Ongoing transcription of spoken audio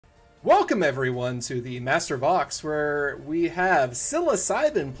Welcome everyone to the Master Vox, where we have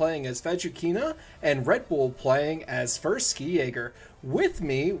Psilocybin playing as Fedukina and Red Bull playing as First Ski Jaeger. With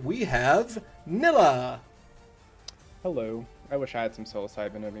me, we have Nilla. Hello. I wish I had some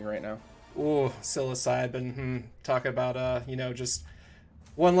psilocybin in me right now. Ooh, Psilocybin. Talk about, just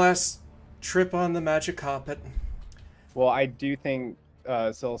one last trip on the magic carpet. Well, I do think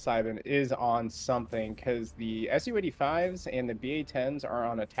psilocybin is on something because the SU-85s and the BA-10s are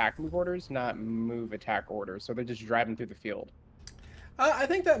on attack move orders, not move attack orders. So they're just driving through the field. I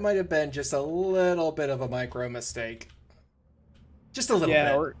think that might have been just a little bit of a micro mistake. Just a little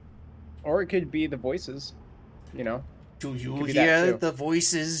bit. Or it could be the voices, Do you hear the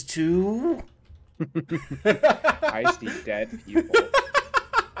voices too? I see dead people.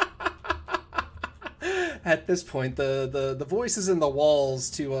 At this point, the voices in the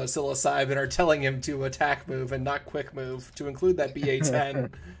walls to Psilocybin are telling him to attack move and not quick move, to include that BA-10.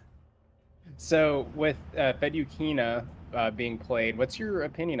 So, with Fedukina being played, what's your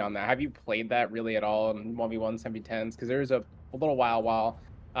opinion on that? Have you played that really at all in 1v1s, 7v10s? Because there was a little while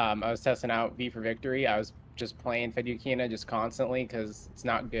I was testing out V for Victory. I was just playing Fedukina just constantly because it's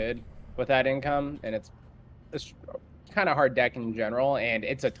not good with that income, and it's kind of hard deck in general, and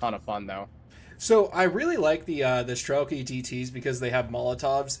it's a ton of fun, though. So I really like the Strelky DTs because they have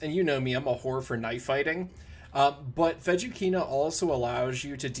Molotovs, and you know me, I'm a whore for knife fighting. But Fedukina also allows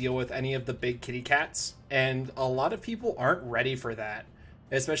you to deal with any of the big kitty cats, and a lot of people aren't ready for that.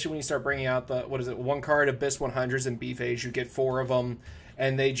 Especially when you start bringing out the, one card Abyss 100s and B phase, you get 4 of them,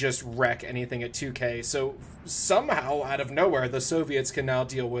 and they just wreck anything at 2k. So somehow, out of nowhere, the Soviets can now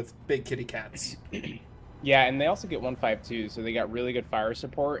deal with big kitty cats. Yeah, and they also get 152, so they got really good fire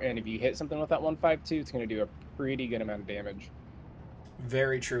support, and if you hit something with that 152, it's going to do a pretty good amount of damage.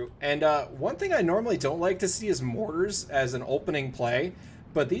 Very true. And one thing I normally don't like to see is mortars as an opening play,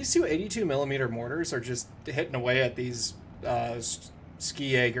 but these two 82mm mortars are just hitting away at these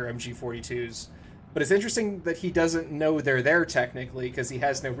Ski Jaeger MG42s. But it's interesting that he doesn't know they're there technically because he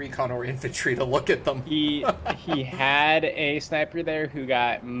has no recon or infantry to look at them. He had a sniper there who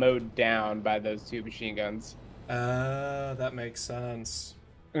got mowed down by those 2 machine guns. That makes sense.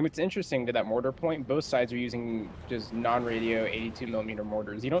 And it's interesting to that mortar point, both sides are using just non-radio 82mm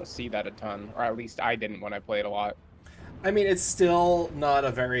mortars. You don't see that a ton, or at least I didn't when I played a lot. I mean, it's still not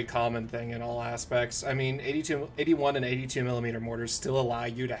a very common thing in all aspects. I mean, 81 and 82mm mortars still allow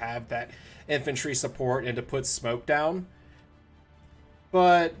you to have that infantry support and to put smoke down.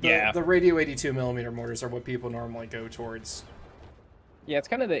 But the radio 82mm mortars are what people normally go towards. Yeah, it's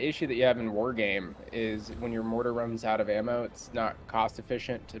kind of the issue that you have in Wargame, is when your mortar runs out of ammo, it's not cost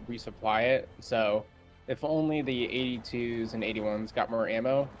efficient to resupply it. So if only the 82s and 81s got more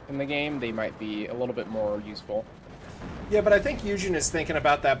ammo in the game, they might be a little bit more useful. Yeah, but I think Eugen is thinking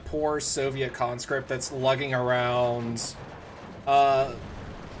about that poor Soviet conscript that's lugging around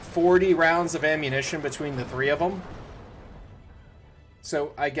 40 rounds of ammunition between the 3 of them.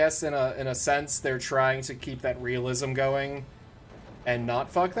 So I guess in a sense they're trying to keep that realism going and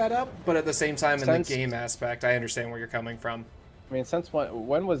not fuck that up, but at the same time in the game aspect, I understand where you're coming from. I mean, since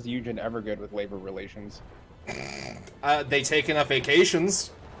when was Eugen ever good with labor relations? They take enough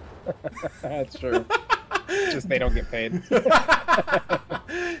vacations. That's true. Just they don't get paid.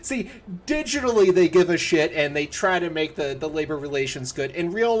 See, digitally they give a shit and they try to make the labor relations good.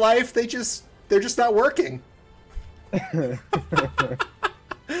 In real life, they're just not working.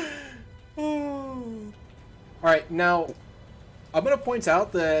 Alright, now I'm going to point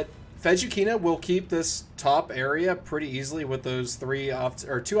out that Fedukina will keep this top area pretty easily with those 2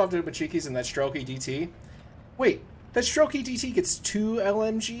 Optimachikis and that Strelky DT. Wait, that Strelky DT gets 2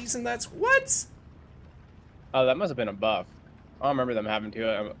 LMGs and that's what? Oh, that must have been a buff. I don't remember them having 2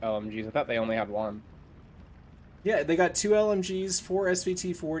 LMGs. I thought they only had 1. Yeah, they got 2 LMGs, 4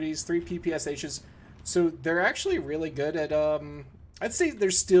 SVT-40s, 3 PPSHs. So they're actually really good at, I'd say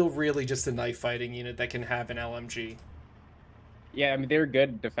they're still really just a knife fighting unit that can have an LMG. Yeah, I mean, they're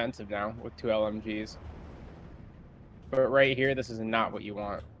good defensive now with 2 LMGs. But right here, this is not what you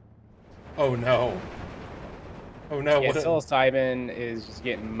want. Oh, no. Oh, no. Yeah, Psilocybin is just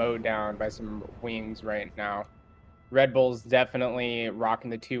getting mowed down by some wings right now. Red Bull's definitely rocking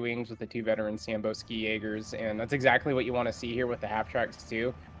the 2 wings with the 2 veteran Sambo Ski Jaegers, and that's exactly what you want to see here with the half tracks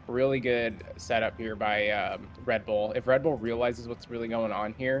too. Really good setup here by Red Bull. If Red Bull realizes what's really going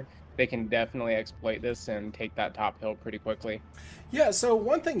on here, they can definitely exploit this and take that top hill pretty quickly. Yeah, so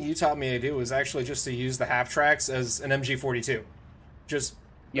one thing you taught me to do was actually just to use the half tracks as an MG42. Just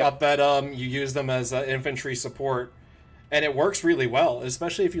up that you use them as infantry support. And it works really well,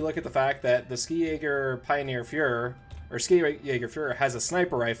 especially if you look at the fact that the Ski Jaeger Pioneer Fuhrer or Jägerführer has a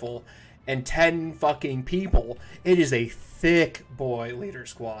sniper rifle and 10 fucking people. It is a thick boy leader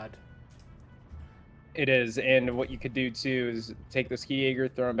squad. It is, and what you could do too is take the Ski Jaeger,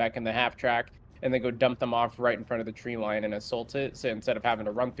 throw them back in the half track, and then go dump them off right in front of the tree line and assault it. So instead of having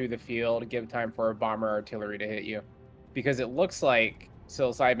to run through the field, give time for a bomber artillery to hit you. Because it looks like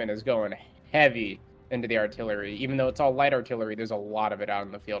Psilocybin is going heavy into the artillery. Even though it's all light artillery, there's a lot of it out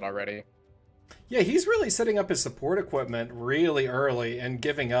in the field already. Yeah, he's really setting up his support equipment really early and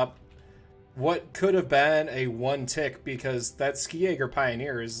giving up what could have been a one tick, because that Ski Jaeger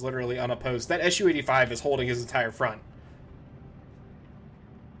Pioneer is literally unopposed. That SU-85 is holding his entire front.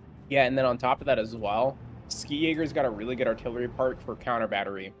 Yeah, and then on top of that as well, Ski Jaeger's got a really good artillery park for counter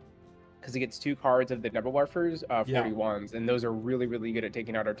battery, because he gets 2 cards of the Nebelwerfers, 41s, and those are really, really good at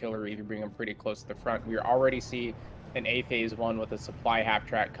taking out artillery if you bring them pretty close to the front. We already see an A phase 1 with a supply half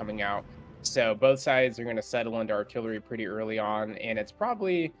track coming out, so both sides are going to settle into artillery pretty early on, and it's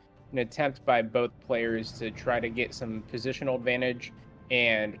probably an attempt by both players to try to get some positional advantage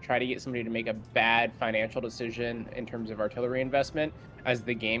and try to get somebody to make a bad financial decision in terms of artillery investment as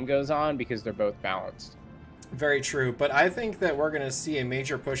the game goes on, because they're both balanced. Very true, but I think that we're going to see a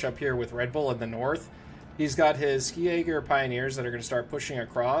major push up here with Red Bull in the north. He's got his Ski Jaeger Pioneers that are going to start pushing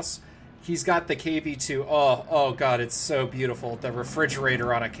across. He's got the KV-2. Oh god, it's so beautiful. The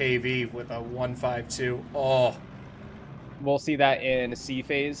refrigerator on a KV with a 152. Oh. We'll see that in C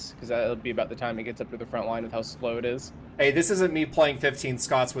phase, because that'll be about the time it gets up to the front line with how slow it is. Hey, this isn't me playing 15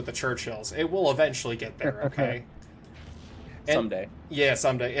 Scots with the Churchills. It will eventually get there, okay? Someday. Yeah,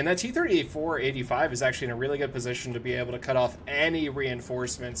 someday. And that T-34-85 is actually in a really good position to be able to cut off any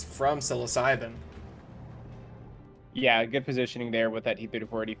reinforcements from Psilocybin. Yeah, good positioning there with that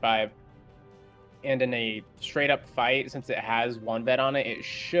T-34-85. And in a straight-up fight, since it has 1 vet on it, it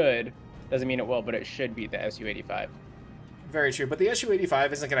should, doesn't mean it will, but it should beat the Su-85. Very true, but the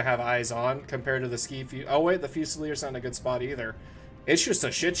Su-85 isn't going to have eyes on compared to the Oh wait, the Fusilier's not in a good spot either. It's just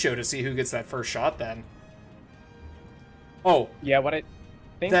a shit show to see who gets that first shot then. Oh. Yeah, what I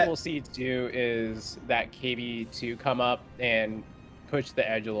think we'll see too is that KV-2 come up and push the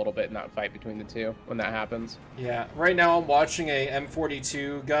edge a little bit in that fight between the two when that happens. Yeah, right now I'm watching a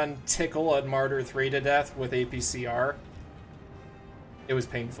M42 gun tickle a Martyr 3 to death with APCR. It was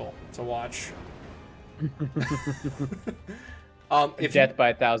painful to watch. Death by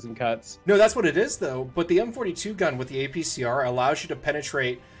 1,000 cuts. No, that's what it is though. But the M42 gun with the APCR allows you to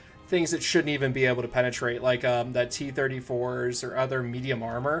penetrate things that shouldn't even be able to penetrate, like that T-34s or other medium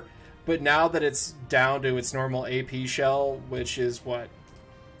armor. But now that it's down to its normal AP shell, which is what,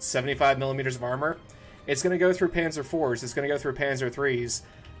 75 millimeters of armor, it's going to go through Panzer IVs, it's going to go through Panzer IIIs,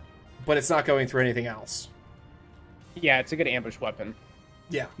 but it's not going through anything else. Yeah, it's a good ambush weapon.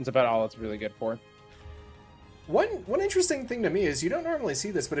 Yeah, it's about all it's really good for. One interesting thing to me is you don't normally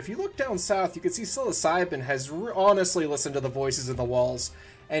see this, but if you look down south, you can see Psilocybin has honestly listened to the voices in the walls,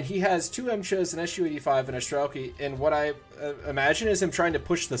 and he has 2 MCHAs, an Su-85, and a Strelky, and what I imagine is him trying to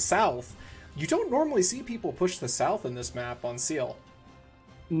push the south. You don't normally see people push the south in this map on Seal.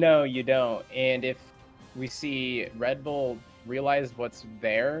 No, you don't. And if we see Red Bull realize what's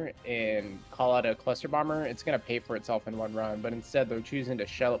there and call out a cluster bomber, it's going to pay for itself in one run, but instead they're choosing to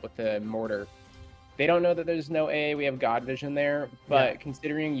shell it with the mortar. They don't know that there's no AA, we have God Vision there, but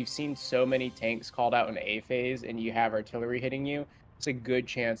considering you've seen so many tanks called out in A phase and you have artillery hitting you, it's a good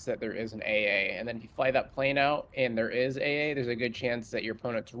chance that there is an AA. And then if you fly that plane out and there is AA, there's a good chance that your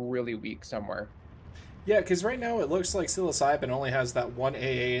opponent's really weak somewhere. Yeah, because right now it looks like Psilocybin only has that 1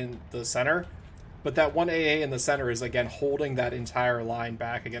 AA in the center, but that 1 AA in the center is, again, holding that entire line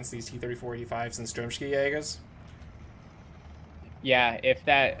back against these T-34-85s and Stromski Jaegers. Yeah, if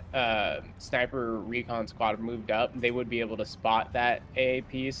that sniper recon squad moved up, they would be able to spot that AA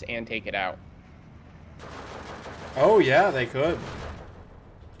piece and take it out. Oh, yeah, they could.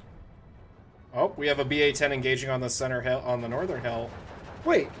 Oh, we have a BA-10 engaging on the center hill, on the northern hill.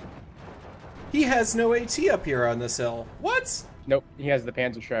 Wait, he has no AT up here on this hill. What? Nope, he has the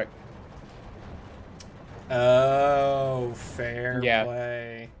Panzerschreck. Oh, fair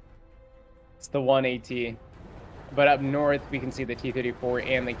play. It's the 1 AT. But up north, we can see the T-34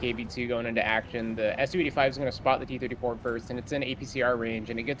 and the KV-2 going into action. The Su-85 is going to spot the T-34 first, and it's in APCR range,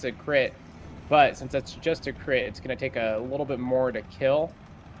 and it gets a crit. But since that's just a crit, it's going to take a little bit more to kill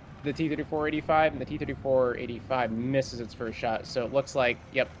the T-34-85, and the T-34-85 misses its first shot. So it looks like,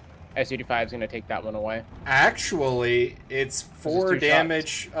 yep, Su-85 is going to take that one away. Actually, it's 4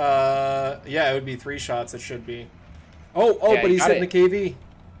 damage. Yeah, it would be 3 shots. It should be. Oh, yeah, but he's hitting the KV.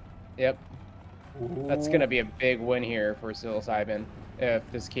 Yep. Ooh. That's going to be a big win here for Psilocybin if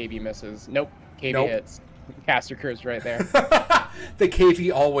this KV misses. Nope. KV hits. caster curse right there. The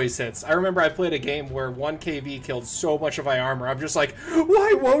KV always hits. I remember I played a game where one KV killed so much of my armor. I'm just like,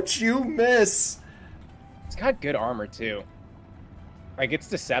 why won't you miss? It's got good armor too. Like, it's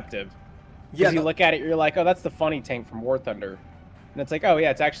deceptive. Yeah, you look at it, you're like, oh, that's the funny tank from War Thunder. And it's like, oh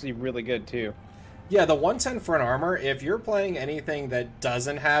yeah, it's actually really good too. Yeah, the 110 front armor, if you're playing anything that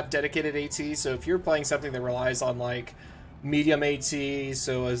doesn't have dedicated AT, so if you're playing something that relies on, like, medium AT,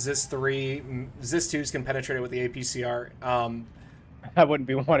 so a Zis 3, Zis 2s can penetrate it with the APCR. I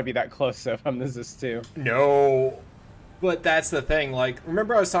wouldn't want to be that close if I'm the Zis 2. No. But that's the thing. Like,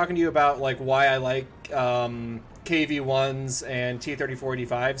 remember I was talking to you about, like, why I like KV-1s and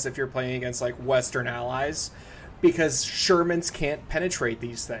T-34-85s if you're playing against, like, Western allies? Because Shermans can't penetrate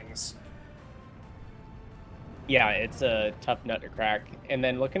these things. Yeah, it's a tough nut to crack. And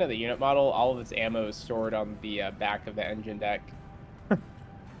then looking at the unit model, all of its ammo is stored on the back of the engine deck.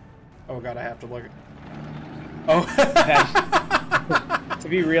 Oh god, I have to look. Oh. To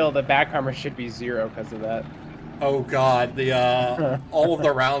be real, the back armor should be 0 because of that. Oh god, the all of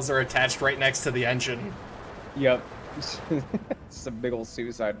the rounds are attached right next to the engine. Yep. It's a big old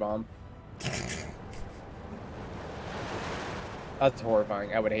suicide bomb. That's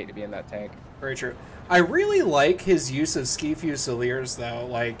horrifying. I would hate to be in that tank. Very true. I really like his use of ski fusiliers, though.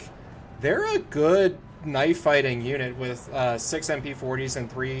 Like, they're a good knife fighting unit with 6 MP40s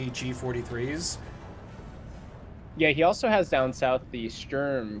and 3 G43s. Yeah, he also has down south the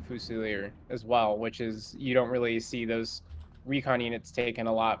Sturm Fusilier as well, which is, you don't really see those recon units taken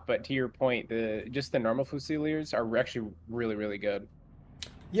a lot. But to your point, just the normal Fusiliers are actually really, really good.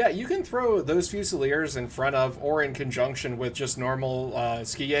 Yeah, you can throw those Fusiliers in front of or in conjunction with just normal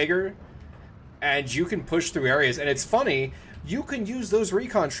Ski Jaeger, and you can push through areas. And it's funny, you can use those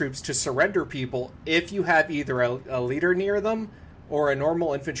recon troops to surrender people if you have either a leader near them or a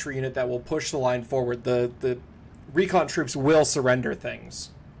normal infantry unit that will push the line forward. The recon troops will surrender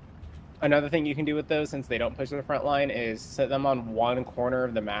things. Another thing you can do with those, since they don't push to the front line, is set them on one corner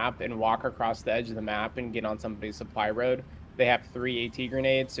of the map and walk across the edge of the map and get on somebody's supply road. They have 3 AT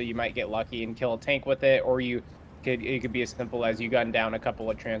grenades, so you might get lucky and kill a tank with it, or it could be as simple as you gun down a couple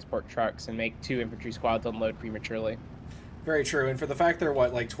of transport trucks and make 2 infantry squads unload prematurely. Very true. And for the fact they're,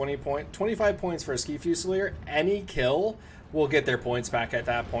 what, like 25 points for a Ski Fusilier, any kill will get their points back at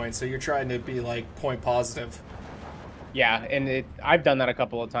that point, so you're trying to be, like, point positive. Yeah, and I've done that a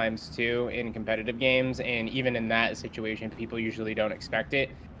couple of times, too, in competitive games, and even in that situation, people usually don't expect it,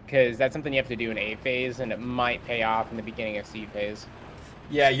 because that's something you have to do in A phase, and it might pay off in the beginning of C phase.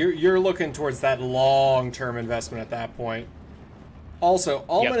 Yeah, you're looking towards that long-term investment at that point. Also,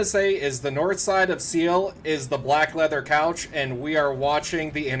 all I'm going to say is the north side of Seal is the black leather couch, and we are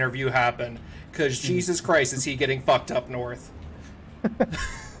watching the interview happen. Because Jesus Christ, is he getting fucked up north.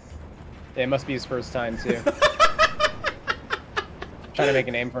 It must be his first time, too. Trying to make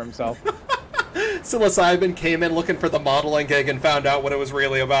a name for himself. Psilocybin came in looking for the modeling gig and found out what it was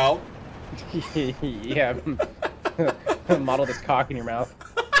really about. Yeah. Model this cock in your mouth.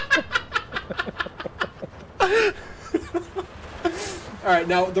 Alright,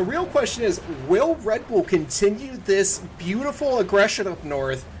 now the real question is, will Red Bull continue this beautiful aggression up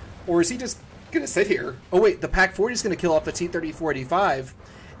north, or is he just going to sit here? Oh wait, the Pac 40 is going to kill off the T-34-85,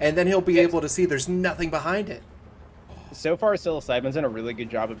 and then he'll be able to see there's nothing behind it. So far, Psilocybin's done a really good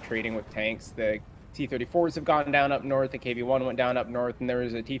job of trading with tanks. The T-34s have gone down up north, the KV-1 went down up north, and there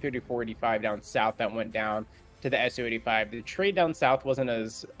was a T-34-85 down south that went down to the SU-85. The trade down south wasn't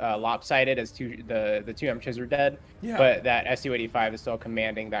as lopsided as the two M-Chs are dead, but that SU-85 is still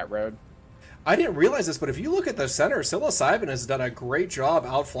commanding that road. I didn't realize this, but if you look at the center, Psilocybin has done a great job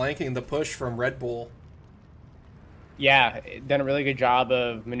outflanking the push from Red Bull. Yeah, done a really good job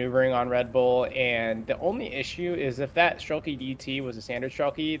of maneuvering on Red Bull, and the only issue is if that Strelke DT was a standard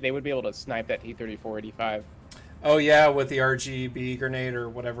Strelke, they would be able to snipe that T-34-85. Oh yeah, with the RGB grenade or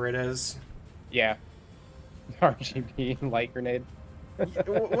whatever it is. Yeah. RGB light grenade.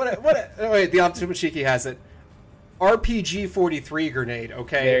 Oh, wait, the Optimus Cheeky has it. RPG-43 grenade,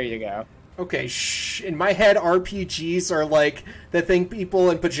 okay? There you go. Okay, shh. In my head, RPGs are like the thing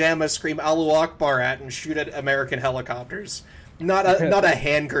people in pajamas scream Allahu Akbar at and shoot at American helicopters. Not a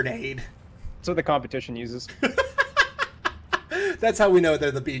hand grenade. That's what the competition uses. That's how we know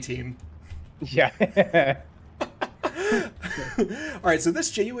they're the B team. Yeah. Alright, so this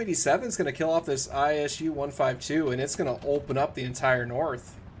JU-87 is going to kill off this ISU-152, and it's going to open up the entire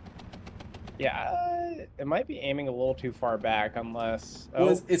north. Yeah, it might be aiming a little too far back, unless...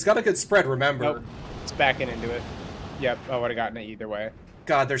 Well, it's got a good spread, remember. Nope. It's backing into it. Yep, I would have gotten it either way.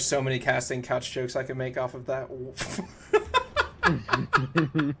 God, there's so many casting couch jokes I can make off of that.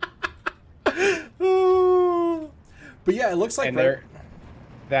 But yeah, it looks like And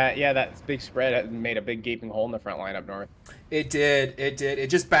that big spread had made a big gaping hole in the front line up north. It did. It did. It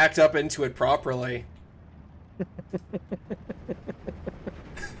just backed up into it properly.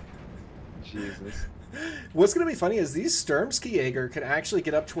 Jesus. What's going to be funny is these Sturmski-Jäger can actually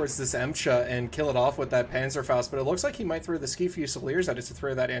get up towards this Emcha and kill it off with that Panzerfaust, but it looks like he might throw the Ski Fusiliers at it to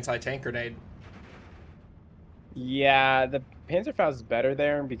throw that anti-tank grenade. Yeah, the Panzerfaust is better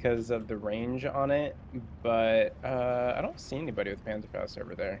there because of the range on it, but I don't see anybody with Panzerfaust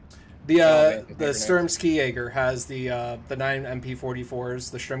over there. The Sturmski-Jäger has the 9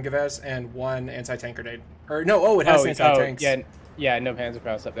 MP44s, the Sturmgewehr, and 1 anti-tank grenade. Or no, it has anti-tanks. Yeah, no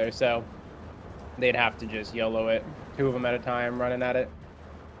Panzerfaust up there, so they'd have to just YOLO it. 2 of them at a time running at it.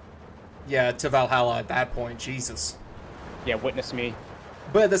 Yeah, to Valhalla at that point, Jesus. Yeah, witness me.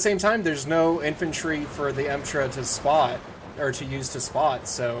 But at the same time, there's no infantry for the Emtra to spot, or to use to spot,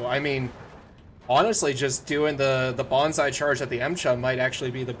 so, I mean, honestly, just doing the bonsai charge at the Emcha might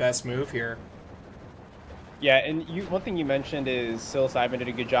actually be the best move here. Yeah, and one thing you mentioned is Psilocybin did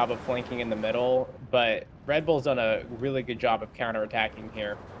a good job of flanking in the middle, but Red Bull's done a really good job of counterattacking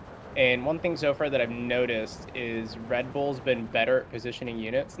here. And one thing so far that I've noticed is Red Bull's been better at positioning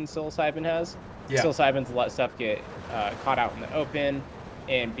units than Psilocybin has. Yeah. Psilocybin's let stuff get caught out in the open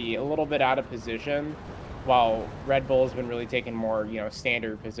and be a little bit out of position, while Red Bull's been really taking more,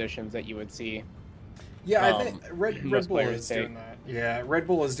 standard positions that you would see. Yeah, I think Red Bull is doing that. Yeah, Red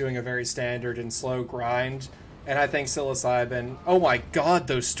Bull is doing a very standard and slow grind, and I think Psilocybin... Oh my god,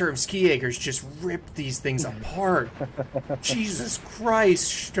 those Sturmski-Jägers just ripped these things apart. Jesus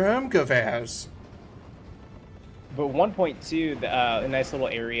Christ, Sturmgewehrs. But 1.2, a nice little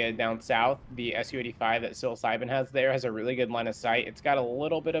area down south, the Su-85 that Psilocybin has there has a really good line of sight. It's got a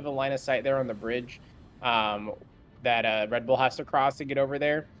little bit of a line of sight there on the bridge that Red Bull has to cross to get over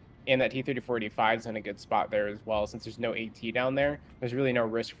there. And that T-3485 is in a good spot there as well. Since there's no AT down there, there's really no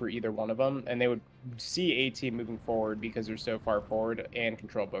risk for either one of them. And they would see AT moving forward because they're so far forward and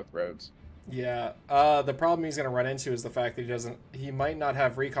control both roads. Yeah, the problem he's going to run into is the fact that he might not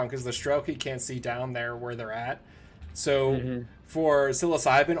have recon because the Strelky can't see down there where they're at. So for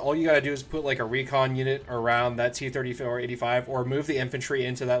Psilocybin, all you got to do is put like a recon unit around that T-3485 or move the infantry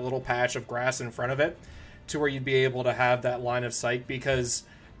into that little patch of grass in front of it to where you'd be able to have that line of sight, because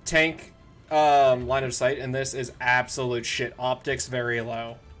tank line of sight in this is absolute shit. Optics very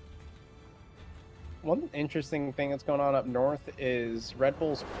low. One interesting thing that's going on up north is Red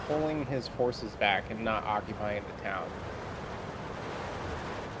Bull's pulling his forces back and not occupying the town.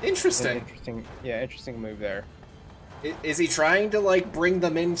 Interesting. Interesting move there. Is he trying to like bring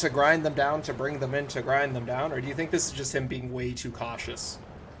them in to grind them down to bring them in to grind them down, or do you think this is just him being way too cautious?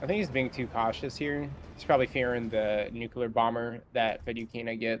 I think he's being too cautious here. He's probably fearing the nuclear bomber that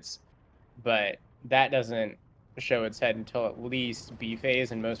Fedyukina gets, but that doesn't show its head until at least B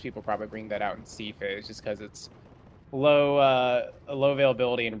phase, and most people probably bring that out in C phase just because it's low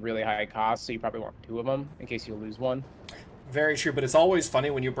availability and really high cost, so you probably want 2 of them in case you lose one. Very true, but it's always funny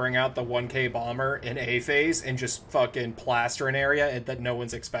when you bring out the 1K bomber in A phase and just fucking plaster an area that no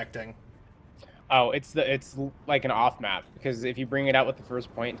one's expecting. Oh, it's like an off map, because if you bring it out with the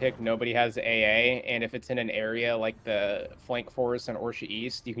first point tick, nobody has AA, and if it's in an area like the flank forest in Orsha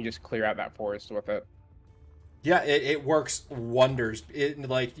East, you can just clear out that forest with it. Yeah, it works wonders.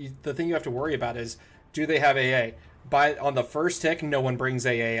 The thing you have to worry about is, do they have AA? On the first tick, no one brings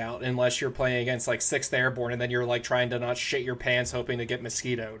AA out unless you're playing against like 6th Airborne, and then you're like trying to not shit your pants hoping to get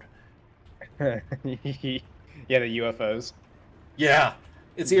mosquitoed. Yeah, the UFOs. Yeah.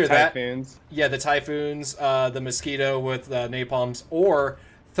 It's either Typhoons. The Typhoons, the Mosquito with napalms, or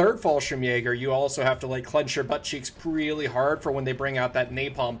third Fallschirmjäger, you also have to like clench your butt cheeks really hard for when they bring out that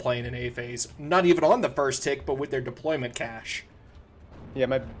napalm plane in A phase. Not even on the first tick, but with their deployment cache. Yeah,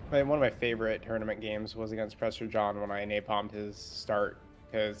 one of my favorite tournament games was against Prester John when I napalmed his start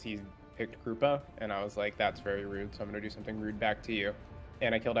because he picked Krupa, and I was like, that's very rude, so I'm going to do something rude back to you.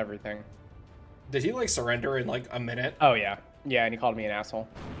 And I killed everything. Did he like surrender in like a minute? Oh, yeah. Yeah, and he called me an asshole.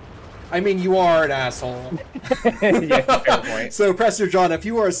 I mean, you are an asshole. Yeah, fair point. So, Prester John, if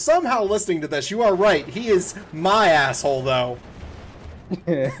you are somehow listening to this, you are right. He is my asshole, though.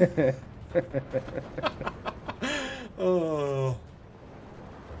 Oh.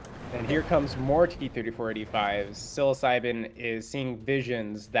 And here comes more T-3485s. Psilocybin is seeing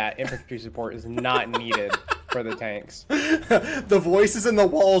visions that infantry support is not needed for the tanks. The voices in the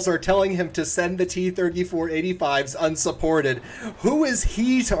walls are telling him to send the T-3485s unsupported. Who is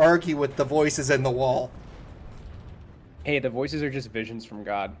he to argue with the voices in the wall? Hey, the voices are just visions from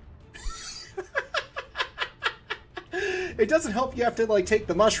God. It doesn't help you have to like take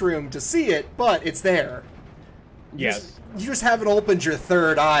the mushroom to see it, but it's there. Yes. You just haven't opened your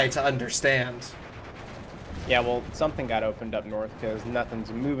third eye to understand. Yeah, well, something got opened up north because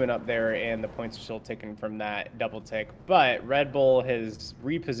nothing's moving up there, and the points are still ticking from that double tick. But Red Bull has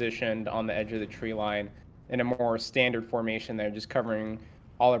repositioned on the edge of the tree line in a more standard formation there, just covering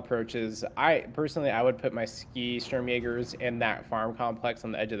all approaches. I would put my ski Sturmjägers in that farm complex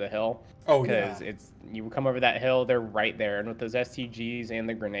on the edge of the hill. Oh, yeah. Because you come over that hill, they're right there. And with those STGs and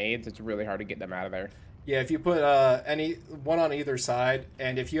the grenades, it's really hard to get them out of there. Yeah, if you put any one on either side,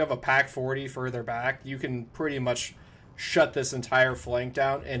 and if you have a Pack 40 further back, you can pretty much shut this entire flank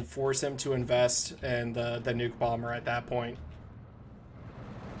down and force him to invest in the nuke bomber at that point.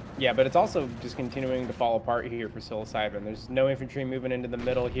 Yeah, but it's also just continuing to fall apart here for Psilocybin. There's no infantry moving into the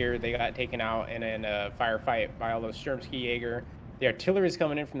middle here. They got taken out in a firefight by all those Sturmski Jaeger. The artillery is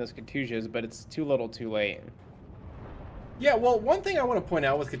coming in from those Katyusas, but it's too little too late. Yeah, well, one thing I want to point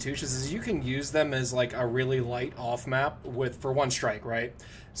out with Katyushas is you can use them as like a really light off map for one strike, right?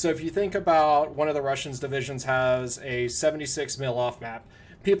 So if you think about one of the Russians' divisions has a 76 mil off map,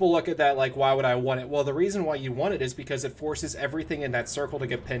 people look at that like, why would I want it? Well, the reason why you want it is because it forces everything in that circle to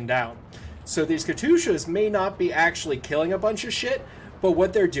get pinned down. So these Katyushas may not be actually killing a bunch of shit, but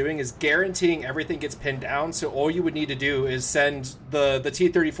what they're doing is guaranteeing everything gets pinned down, so all you would need to do is send the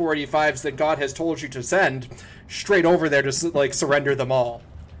T-3485s that God has told you to send straight over there to, like, surrender them all.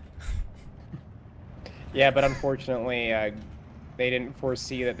 Yeah, but unfortunately, they didn't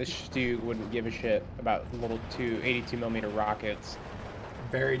foresee that the Stug wouldn't give a shit about little 82mm rockets.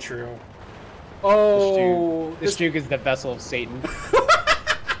 Very true. Oh! The Stug is the vessel of Satan.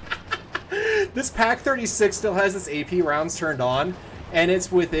 This Pack 36 still has its AP rounds turned on, and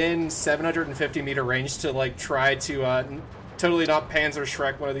it's within 750 meter range to like try to totally not Panzer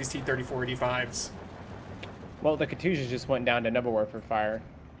Shrek one of these T-3485s. Well, the Katyusha just went down to Nebelwerfer for fire.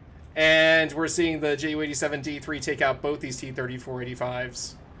 And we're seeing the Ju-87D3 take out both these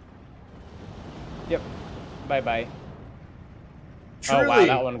T-3485s. Yep. Bye-bye. Truly, oh, wow,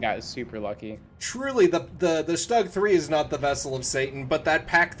 that one got super lucky. Truly, the Stug 3 is not the vessel of Satan, but that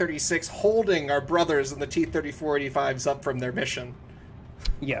Pack 36 holding our brothers and the T-3485s up from their mission.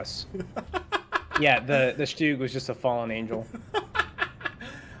 Yes. Yeah, the Stug was just a fallen angel.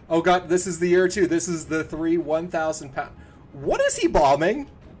 Oh god, this is the year 2. This is the 3 1,000 pound. What is he bombing?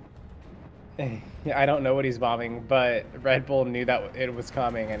 Yeah, I don't know what he's bombing, but Red Bull knew that it was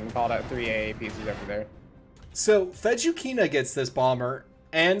coming and called out 3 AA pieces over there. So Fejukina gets this bomber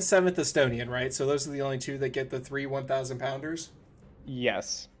and 7th Estonian, right? So those are the only two that get the 3 1,000 pounders?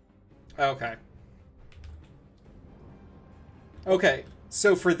 Yes. Okay. Okay,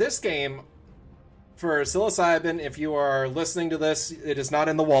 so for this game, for Psilocybin, if you are listening to this, it is not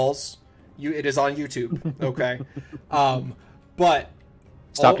in the walls. It is on YouTube. Okay. But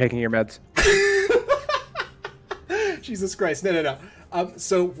stop taking your meds. Jesus Christ. No.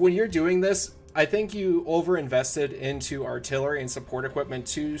 So when you're doing this, I think you overinvested into artillery and support equipment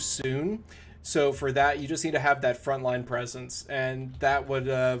too soon. So for that, you just need to have that frontline presence. And that would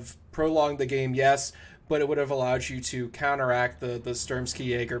have prolonged the game, yes, but it would have allowed you to counteract the Sturmski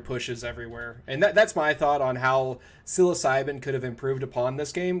Jaeger pushes everywhere. And that's my thought on how Psilocybin could have improved upon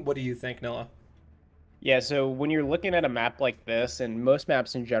this game. What do you think, Nilla? Yeah, so when you're looking at a map like this, and most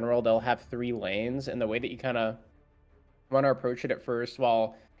maps in general, they'll have 3 lanes, and the way that you kind of want to approach it at first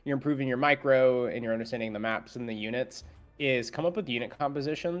while you're improving your micro and you're understanding the maps and the units is come up with unit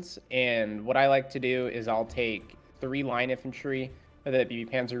compositions. And what I like to do is I'll take 3 line infantry, whether that be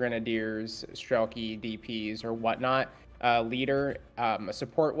Panzer Grenadiers, Strelki, DPs, or whatnot, leader, a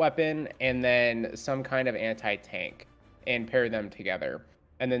support weapon, and then some kind of anti-tank, and pair them together.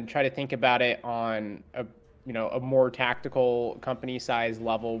 And then try to think about it on a more tactical company size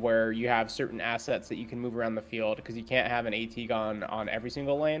level where you have certain assets that you can move around the field, because you can't have an AT gun on every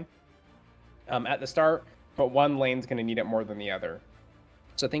single lane at the start, but one lane's going to need it more than the other.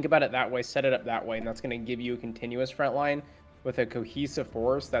 So think about it that way, set it up that way, and that's going to give you a continuous front line with a cohesive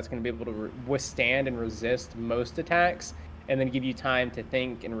force that's going to be able to withstand and resist most attacks, and then give you time to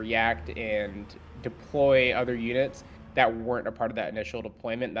think and react and deploy other units that weren't a part of that initial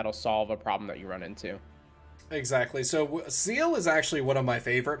deployment that'll solve a problem that you run into. Exactly. So Seal is actually one of my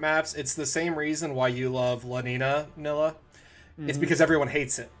favorite maps. It's the same reason why you love Lanina, Nilla. Mm-hmm. It's because everyone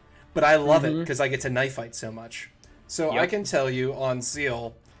hates it. But I love it because I get to knife fight so much. So I can tell you on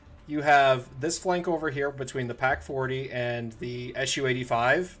Seal, you have this flank over here between the Pack 40 and the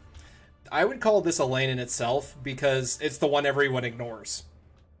SU-85. I would call this a lane in itself because it's the one everyone ignores.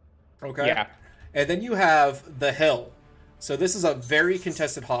 Okay? Yeah. And then you have the hill. So this is a very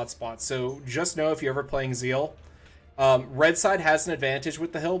contested hotspot. So just know if you're ever playing Zeal, Red side has an advantage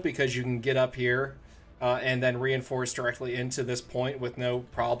with the hill because you can get up here and then reinforce directly into this point with no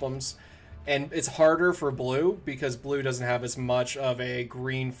problems. And it's harder for blue because blue doesn't have as much of a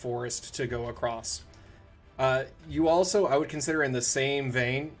green forest to go across. You also, I would consider in the same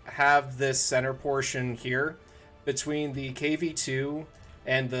vein, have this center portion here between the KV2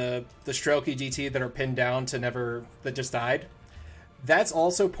 and the Strelky DT that are pinned down that just died. That's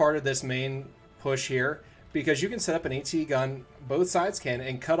also part of this main push here, because you can set up an AT gun, both sides can,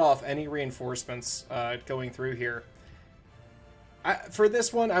 and cut off any reinforcements going through here. For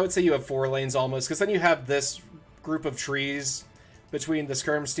this one, I would say you have 4 lanes almost, because then you have this group of trees between the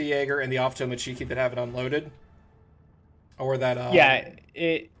Skirmstijager and the Optomachiki that have it unloaded. Or that... Yeah,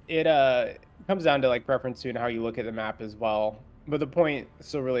 it comes down to like preference to and how you look at the map as well. But the point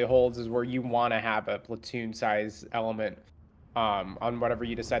still really holds is where you want to have a platoon size element on whatever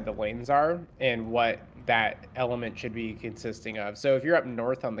you decide the lanes are and what that element should be consisting of. So if you're up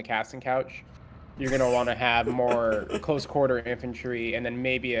north on the casting couch, you're going to want to have more close quarter infantry and then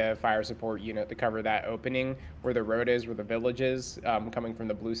maybe a fire support unit to cover that opening where the road is, where the village is, coming from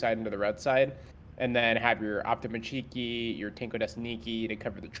the blue side into the red side. And then have your Optomachiki, your Tenko Desniki to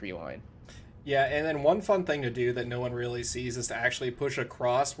cover the tree line. Yeah, and then one fun thing to do that no one really sees is to actually push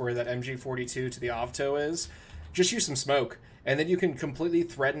across where that MG42 to the Opto is. Just use some smoke, and then you can completely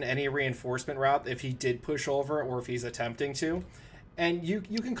threaten any reinforcement route if he did push over or if he's attempting to. And you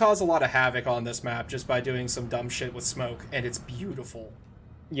can cause a lot of havoc on this map just by doing some dumb shit with smoke, and it's beautiful.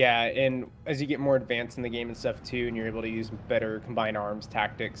 Yeah, and as you get more advanced in the game and stuff too, and you're able to use better combined arms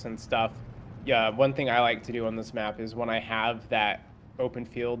tactics and stuff, yeah, one thing I like to do on this map is when I have that open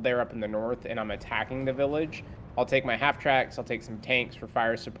field there up in the north and I'm attacking the village, I'll take my half tracks, I'll take some tanks for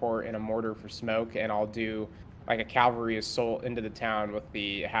fire support and a mortar for smoke, and I'll do like a cavalry assault into the town with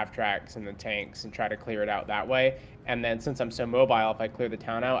the half tracks and the tanks and try to clear it out that way. And then since I'm so mobile, if I clear the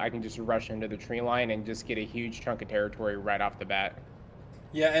town out, I can just rush into the tree line and just get a huge chunk of territory right off the bat.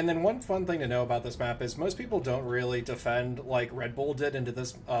 Yeah, and then one fun thing to know about this map is most people don't really defend like Red Bull did into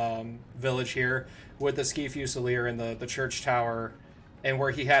this village here with the Ski Fusilier and the church tower, and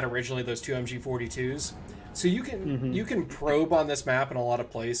where he had originally those 2 MG42s. So you can probe on this map in a lot of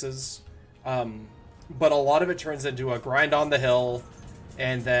places, but a lot of it turns into a grind on the hill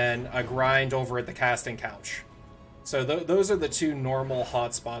and then a grind over at the casting couch. So those are the 2 normal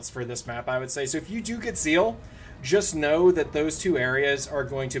hotspots for this map, I would say. So if you do get Zeal, just know that those 2 areas are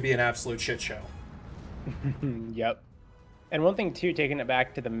going to be an absolute shit show. Yep. And one thing, too, taking it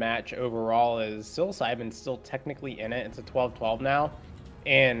back to the match overall, is Psilocybin's still technically in it. It's a 12-12 now.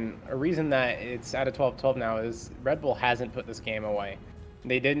 And a reason that it's at a 12-12 now is Red Bull hasn't put this game away.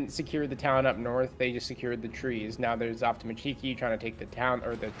 They didn't secure the town up north. They just secured the trees. Now there's Optomachiki trying to take the town,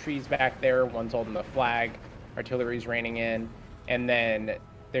 or the trees back there. One's holding the flag. Artillery's raining in. And then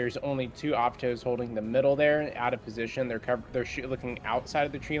there's only 2 Optos holding the middle there, out of position. They're looking outside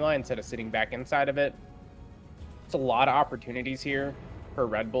of the tree line instead of sitting back inside of it. It's a lot of opportunities here for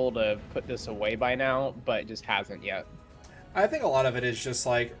Red Bull to put this away by now, but it just hasn't yet. I think a lot of it is just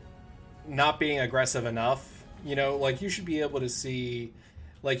like not being aggressive enough. You know, like you should be able to see,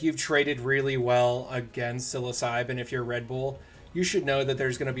 like you've traded really well against Psilocybin. If you're Red Bull, you should know that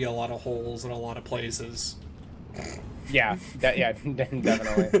there's going to be a lot of holes in a lot of places. Yeah,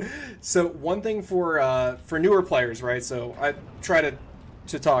 definitely. So one thing for newer players, right? So I try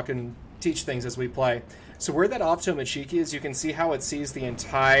to talk and teach things as we play. So where that Optomachiki is, you can see how it sees the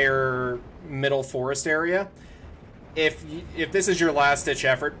entire middle forest area. If this is your last ditch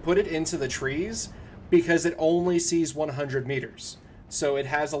effort, put it into the trees, because it only sees 100 meters. So it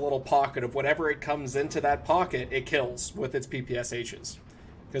has a little pocket of whatever it comes into that pocket, it kills with its PPSHs.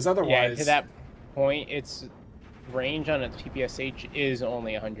 Because otherwise... Yeah, to that point, its range on its PPSH is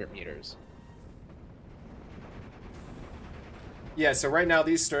only 100 meters. Yeah, so right now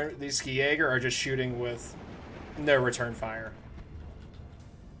these Ski Jaeger are just shooting with no return fire.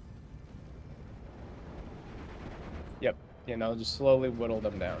 Yep, just slowly whittle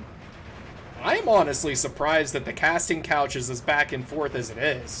them down. I'm honestly surprised that the casting couch is as back and forth as it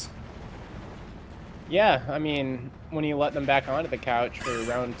is. Yeah, I mean, when you let them back onto the couch for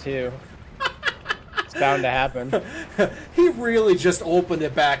round 2, it's bound to happen. He really just opened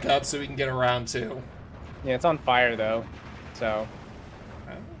it back up so we can get a round 2. Yeah, it's on fire though, so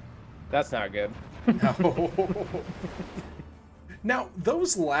that's not good. No. Now,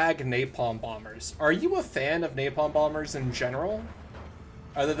 those lag napalm bombers, are you a fan of napalm bombers in general?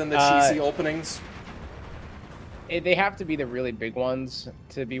 Other than the cheesy openings? They have to be the really big ones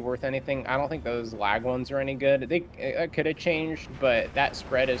to be worth anything. I don't think those lag ones are any good. They could have changed, but that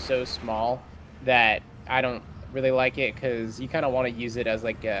spread is so small that I don't really like it, because you kind of want to use it as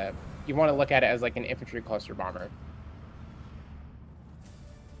like you you want to look at it as like an infantry cluster bomber.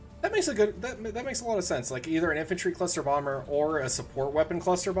 That makes that makes a lot of sense. Like either an infantry cluster bomber or a support weapon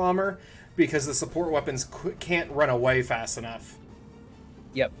cluster bomber, because the support weapons can't run away fast enough.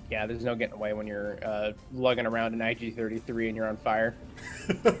 Yep. Yeah, there's no getting away when you're lugging around an IG-33 and you're on fire.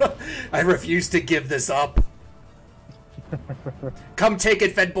 I refuse to give this up. Come take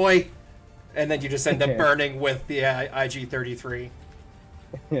it, Fed Boy! And then you just end up burning with the IG-33.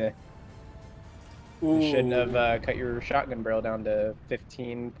 Yeah. You shouldn't have cut your shotgun barrel down to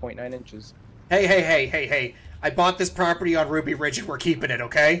 15.9 inches. Hey. I bought this property on Ruby Ridge and we're keeping it,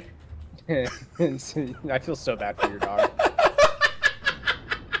 okay? I feel so bad for your dog.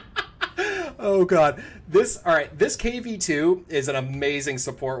 Oh god. This KV-2 is an amazing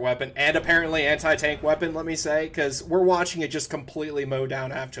support weapon and apparently anti-tank weapon, let me say, because we're watching it just completely mow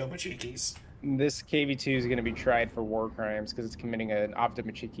down Avtomachikis. This KV-2 is going to be tried for war crimes because it's committing an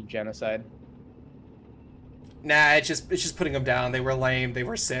Avtomachiki genocide. Nah, it's just putting them down. They were lame, they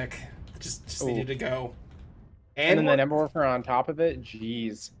were sick. Just needed to go. And then the Number Warfare on top of it?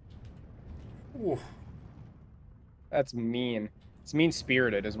 Jeez. Ooh. That's mean. It's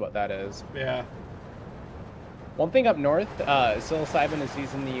mean-spirited is what that is. Yeah. One thing up north, Psilocybin is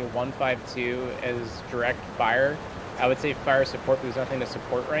using the 152 as direct fire. I would say fire support, but there's nothing to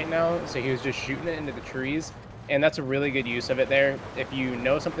support right now, so he was just shooting it into the trees, and that's a really good use of it there. If you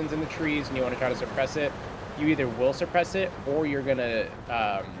know something's in the trees and you want to try to suppress it, you either will suppress it, or you're going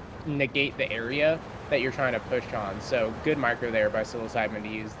to negate the area that you're trying to push on. So good micro there by Psilocybin to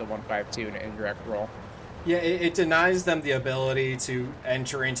use the 152 in an indirect role. Yeah, it denies them the ability to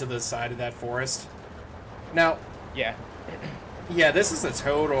enter into the side of that forest. Now, yeah, this is a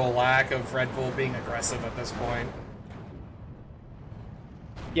total lack of Red Bull being aggressive at this point.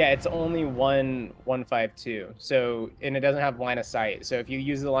 Yeah, it's only 152, so, and it doesn't have line of sight. So if you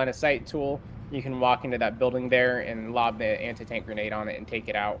use the line of sight tool, you can walk into that building there and lob the anti-tank grenade on it and take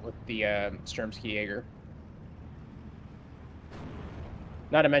it out with the Sturmski Jaeger.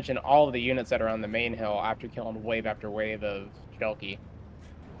 Not to mention all of the units that are on the main hill after killing wave after wave of Shelky.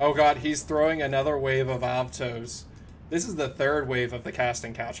 Oh god, he's throwing another wave of Avtos. This is the third wave of the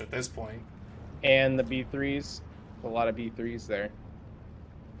casting couch at this point. And the B3s. A lot of B3s there.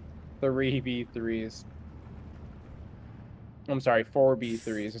 3 B3s. I'm sorry, 4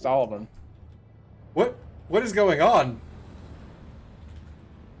 B3s. It's all of them. What is going on?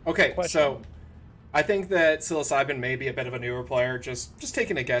 Okay, Question. So I think that Psilocybin may be a bit of a newer player, just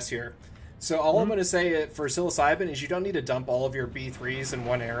taking a guess here. So all I'm going to say for Psilocybin is you don't need to dump all of your B3s in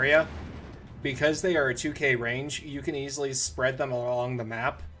one area. Because they are a 2K range, you can easily spread them along the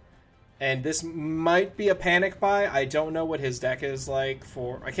map. And this might be a panic buy. I don't know what his deck is like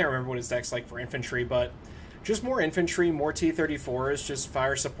for... I can't remember what his deck's like for infantry, but just more infantry, more T-34s, just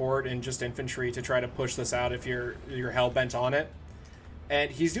fire support and just infantry to try to push this out if you're hell-bent on it.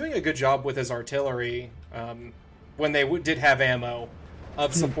 And he's doing a good job with his artillery when they did have ammo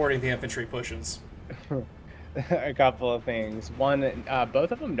of supporting the infantry pushes. A couple of things. One,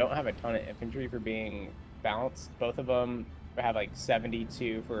 both of them don't have a ton of infantry for being balanced. Both of them have like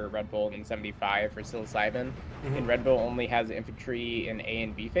 72 for Red Bull and 75 for Psilocybin. And Red Bull only has infantry in A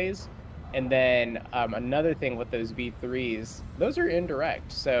and B phase. And then another thing with those B3s, those are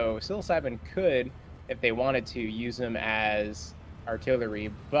indirect. So Psilocybin could, if they wanted to, use them as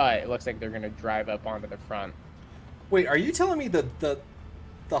artillery, but it looks like they're going to drive up onto the front. Wait, are you telling me that the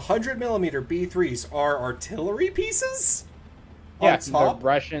 100mm B3s are artillery pieces? Yeah, the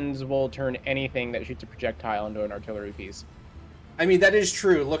Russians will turn anything that shoots a projectile into an artillery piece. I mean, that is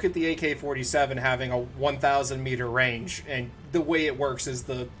true. Look at the AK-47 having a 1,000 meter range, and the way it works is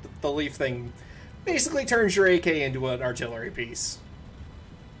the leaf thing basically turns your AK into an artillery piece.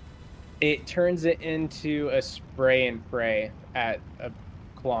 It turns it into a spray and pray at a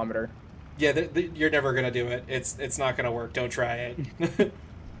kilometer. Yeah, you're never gonna do it. It's not gonna work. Don't try it.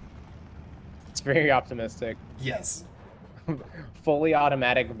 It's very optimistic. Yes. Fully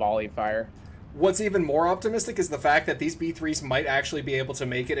automatic volley fire. What's even more optimistic is the fact that these B3s might actually be able to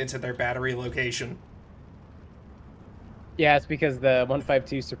make it into their battery location. Yeah, it's because the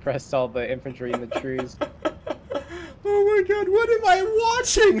 152 suppressed all the infantry in the trees. Oh my god, what am I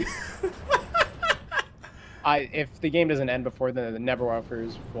watching? If the game doesn't end before then, the Never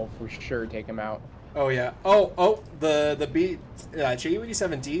Warfers will for sure take him out. Oh yeah. Oh, the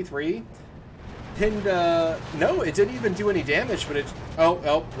Ju-87D3 pinned, no, it didn't even do any damage, but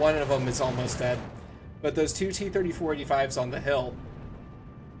one of them is almost dead. But those two T-34-85s on the hill.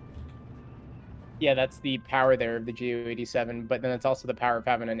 Yeah, that's the power there of the Ju-87, but then it's also the power of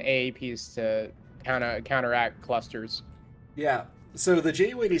having an AA piece to counteract clusters. Yeah, So the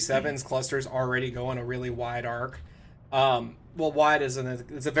Ju-87's clusters already go on a really wide arc. Well, wide is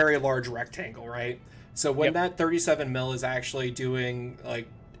it's a very large rectangle, right? So when that 37 mil is actually doing like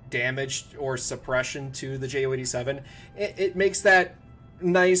damage or suppression to the Ju-87, it makes that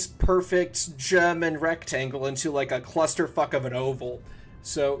nice, perfect German rectangle into like a clusterfuck of an oval.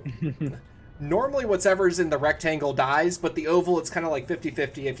 So normally whatever's in the rectangle dies, but the oval, it's kind of like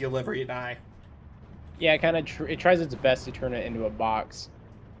 50-50 if you live or you die. Yeah, it kind of it tries its best to turn it into a box.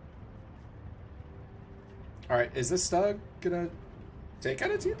 All right, is this Stug gonna take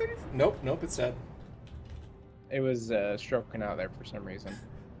out a T-34? Nope, it's dead. It was stroking out there for some reason.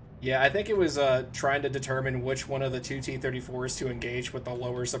 Yeah, I think it was trying to determine which one of the two T-34s to engage with the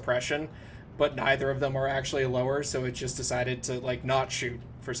lower suppression, but neither of them are actually lower, so it just decided to like not shoot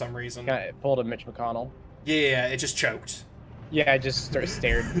for some reason. Kind of pulled a Mitch McConnell. Yeah, it just choked. Yeah, I just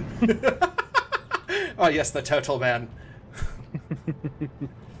stared. Oh yes, the total man.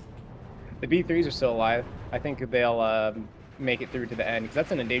 The B3s are still alive. I think they'll make it through to the end, because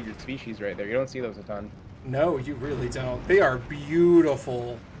that's an endangered species right there. You don't see those a ton. No, you really don't. They are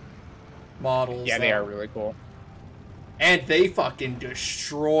beautiful models. Yeah, they are really cool. And they fucking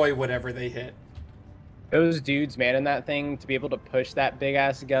destroy whatever they hit. Those dudes, man, in that thing, to be able to push that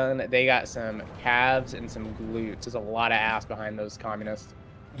big-ass gun, they got some calves and some glutes. There's a lot of ass behind those communists.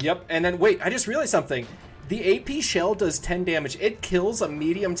 Yep, and then, wait, I just realized something. The AP shell does 10 damage. It kills a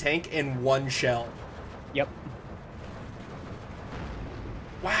medium tank in one shell. Yep.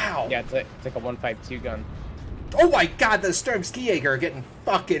 Wow. Yeah, it's like a 152 gun. Oh my god, the Sturm Skijager are getting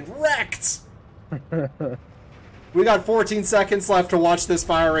fucking wrecked! We got 14 seconds left to watch this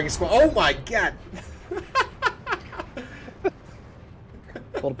firing squad. Oh my god!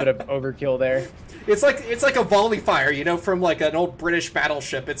 A little bit of overkill there. It's like a volley fire, you know, from like an old British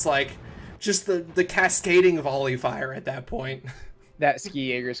battleship. It's like just the cascading volley fire at that point. That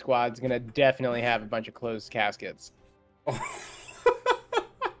Ski Jaeger squad's gonna definitely have a bunch of closed caskets.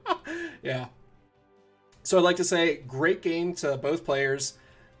 Yeah. So I'd like to say, great game to both players.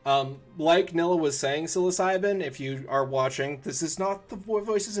 Like Nilla was saying, Psilocybin, if you are watching, this is not the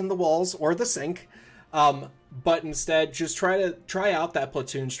voices in the walls or the sink. But instead, just try out that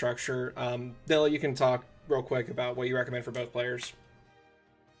platoon structure. Nilla, you can talk real quick about what you recommend for both players.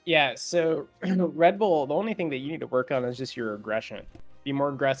 Yeah, so Red Bull, the only thing that you need to work on is just your aggression. Be more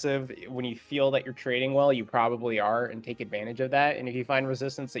aggressive. When you feel that you're trading well, you probably are, and take advantage of that. And if you find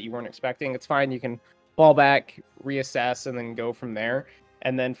resistance that you weren't expecting, it's fine. You can fall back, reassess, and then go from there.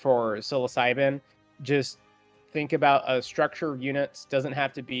 And then for Psilocybin, just think about a structure of units. Doesn't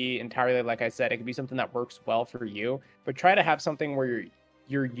have to be entirely, like I said, it could be something that works well for you, but try to have something where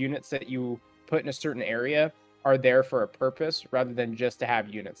your units that you put in a certain area are there for a purpose rather than just to have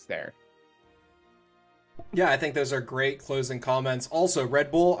units there. Yeah, I think those are great closing comments. Also,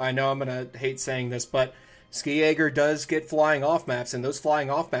 Red Bull, I know I'm going to hate saying this, but Skijager does get flying off maps, and those flying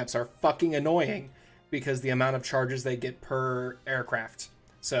off maps are fucking annoying because the amount of charges they get per aircraft.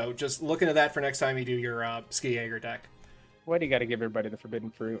 So just look into that for next time you do your Skijager deck. Why do you got to give everybody the forbidden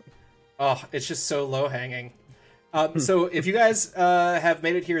fruit? Oh, it's just so low-hanging. So if you guys have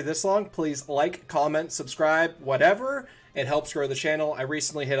made it here this long, please like, comment, subscribe, whatever. It helps grow the channel. I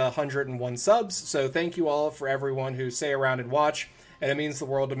recently hit 101 subs, so thank you all for everyone who stay around and watch, and it means the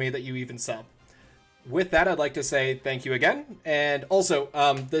world to me that you even sub. With that, I'd like to say thank you again, and also,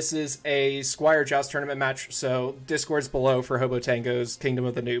 this is a Squire Joust Tournament match, so Discord's below for Hobo Tango's Kingdom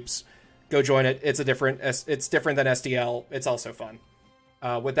of the Noobs. Go join it. It's different than SDL. It's also fun.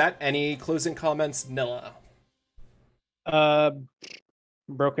 With that, any closing comments, Nilla?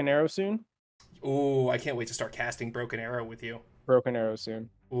 Broken Arrow soon. Ooh, I can't wait to start casting Broken Arrow with you. Broken Arrow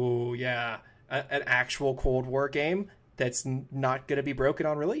soon. Ooh, yeah. An actual Cold War game that's not going to be broken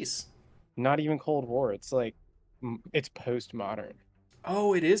on release. Not even Cold War. It's like, it's postmodern.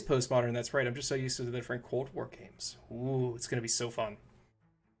 Oh, it is postmodern. That's right. I'm just so used to the different Cold War games. Ooh, it's going to be so fun.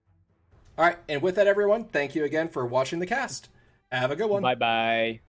 All right. And with that, everyone, thank you again for watching the cast. Have a good one. Bye-bye.